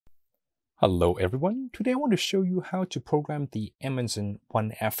Hello everyone, today I want to show you how to program the Emerson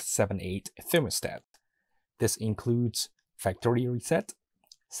 1F78 thermostat. This includes factory reset,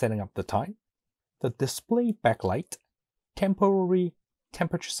 setting up the time, the display backlight, temporary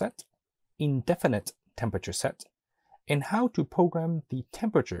temperature set, indefinite temperature set, and how to program the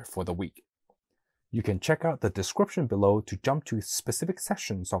temperature for the week. You can check out the description below to jump to specific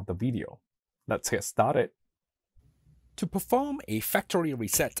sections of the video. Let's get started. To perform a factory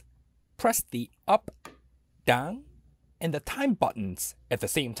reset, press the up, down, and the time buttons at the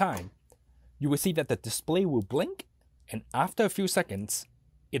same time. You will see that the display will blink, and after a few seconds,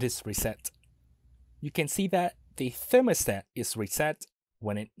 it is reset. You can see that the thermostat is reset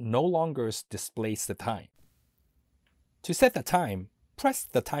when it no longer displays the time. To set the time, press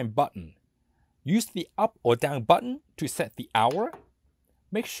the time button. Use the up or down button to set the hour.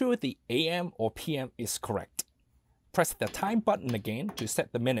 Make sure the AM or PM is correct. Press the time button again to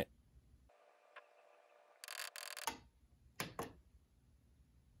set the minute.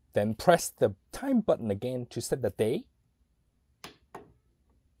 Then press the time button again to set the day.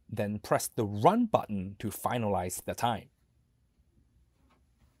 Then press the run button to finalize the time.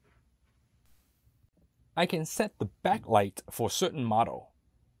 I can set the backlight for a certain model.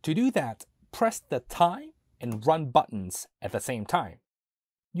 To do that, press the time and run buttons at the same time.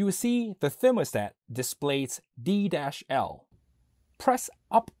 You will see the thermostat displays D-L. Press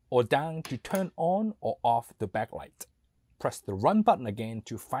up or down to turn on or off the backlight. Press the run button again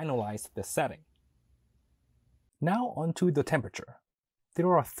to finalize the setting. Now onto the temperature.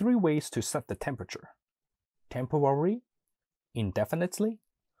 There are three ways to set the temperature: temporary, indefinitely,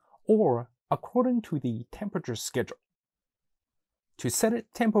 or according to the temperature schedule. To set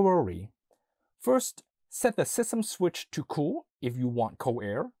it temporary, first set the system switch to cool if you want cold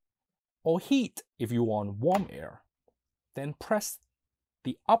air, or heat if you want warm air. Then press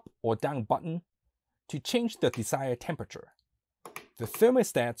the up or down button to change the desired temperature. The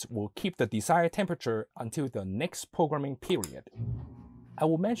thermostats will keep the desired temperature until the next programming period. I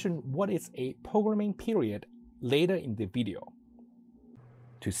will mention what is a programming period later in the video.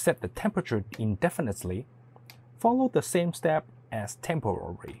 To set the temperature indefinitely, follow the same step as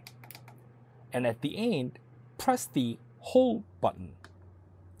temporary. And at the end, press the hold button.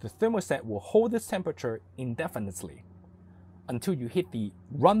 The thermostat will hold this temperature indefinitely until you hit the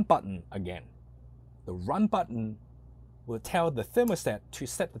run button again. The run button will tell the thermostat to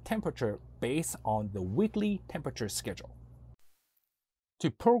set the temperature based on the weekly temperature schedule. To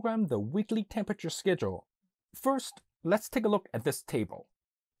program the weekly temperature schedule, first let's take a look at this table.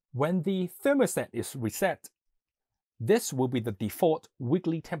 When the thermostat is reset, this will be the default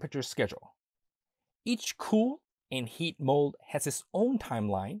weekly temperature schedule. Each cool and heat mode has its own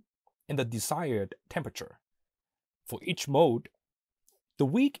timeline and the desired temperature. For each mode, the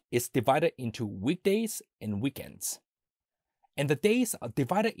week is divided into weekdays and weekends, and the days are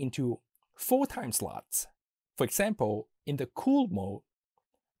divided into 4 time slots. For example, in the cool mode,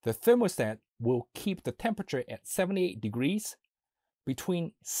 the thermostat will keep the temperature at 78 degrees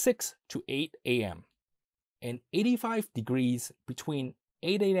between 6 to 8 a.m. and 85 degrees between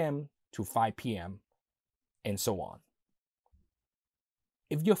 8 a.m. to 5 p.m. and so on.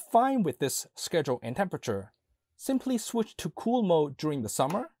 If you're fine with this schedule and temperature, simply switch to cool mode during the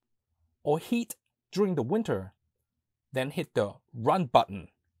summer or heat during the winter, then hit the run button.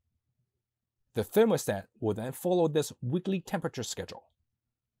 The thermostat will then follow this weekly temperature schedule.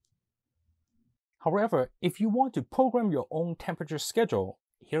 However, if you want to program your own temperature schedule,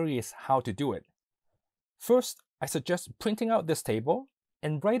 here is how to do it. First, I suggest printing out this table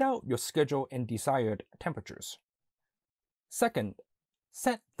and write out your schedule and desired temperatures. Second,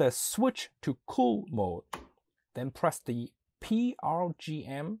 set the switch to cool mode. Then press the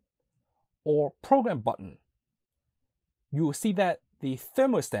PRGM or program button. You will see that the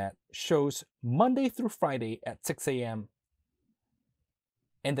thermostat shows Monday through Friday at 6 a.m.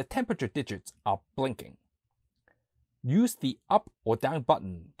 and the temperature digits are blinking. Use the up or down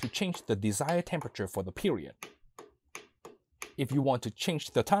button to change the desired temperature for the period. If you want to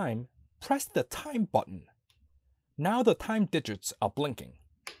change the time, press the time button. Now the time digits are blinking.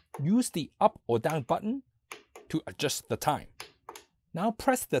 Use the up or down button to adjust the time. Now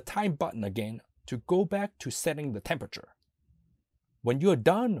press the time button again to go back to setting the temperature. When you're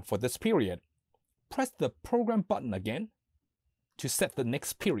done for this period, press the program button again to set the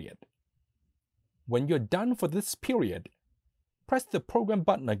next period. When you're done for this period, press the program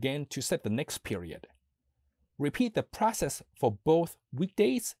button again to set the next period. Repeat the process for both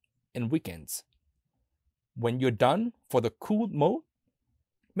weekdays and weekends. When you're done for the cool mode,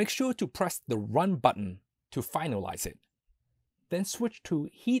 make sure to press the run button to finalize it. Then switch to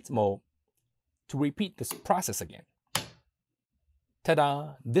heat mode to repeat this process again.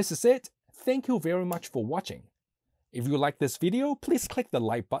 Ta-da! This is it. Thank you very much for watching. If you like this video, please click the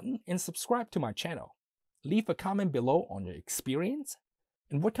like button and subscribe to my channel. Leave a comment below on your experience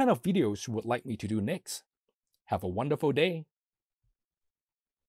and what kind of videos you would like me to do next. Have a wonderful day.